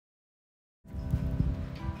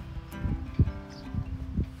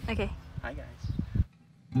Okay. Hi guys.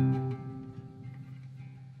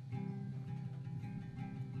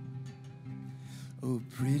 Oh,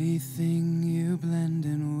 pretty thing, you blend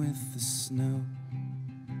in with the snow.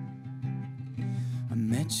 I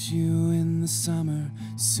met you in the summer,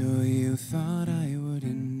 so you thought I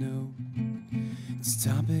wouldn't know. It's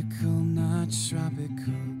topical, not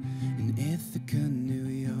tropical, in Ithaca, New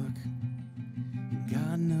York.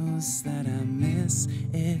 God knows that I miss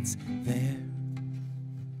it there.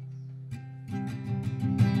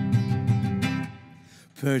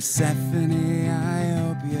 Persephone, I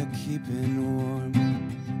hope you're keeping warm.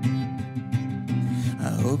 I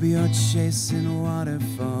hope you're chasing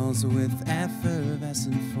waterfalls with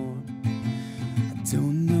effervescent form. I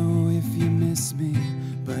don't know if you miss me,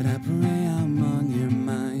 but I pray I'm on your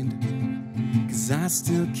mind, 'cause I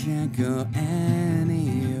still can't go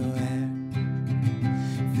anywhere.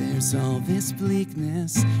 There's all this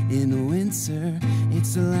bleakness in winter,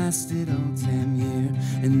 it's lasted all damn year,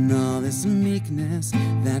 and all this meekness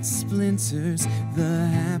that splinters the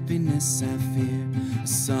happiness I fear. A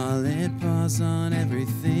solid pause on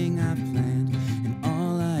everything I've planned and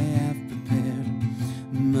all I have prepared.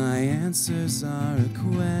 My answers are a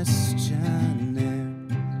questionnaire.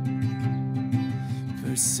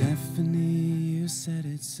 Persephone, you said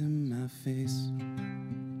it to my face.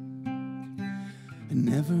 I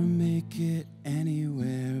never make it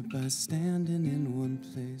anywhere by standing in one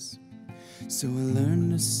place. So I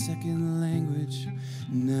learned a second language,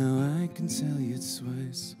 now I can tell you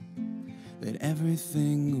twice that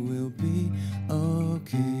everything will be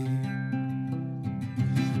okay.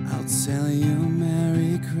 I'll tell you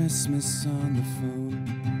Merry Christmas on the phone,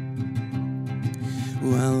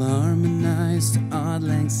 while harmonized odd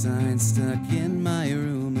lang synes stuck in my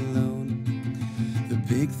room alone. The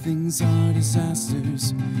big things are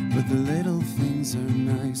disasters, but the little things are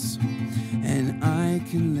nice, and I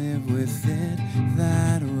can live with it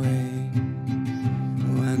that way.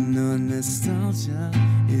 Oh, I know nostalgia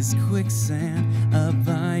is quicksand, a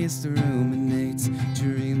bias to ruminate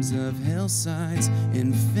dreams of hillsides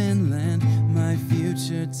in Finland. My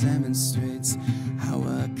future demonstrates how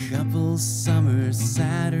a couple summer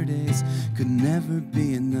Saturdays could never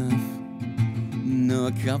be enough. No,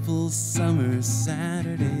 a couple summer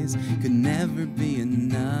Saturdays could never be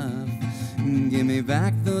enough. Give me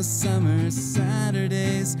back those summer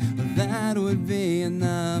Saturdays, that would be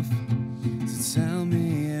enough to tell me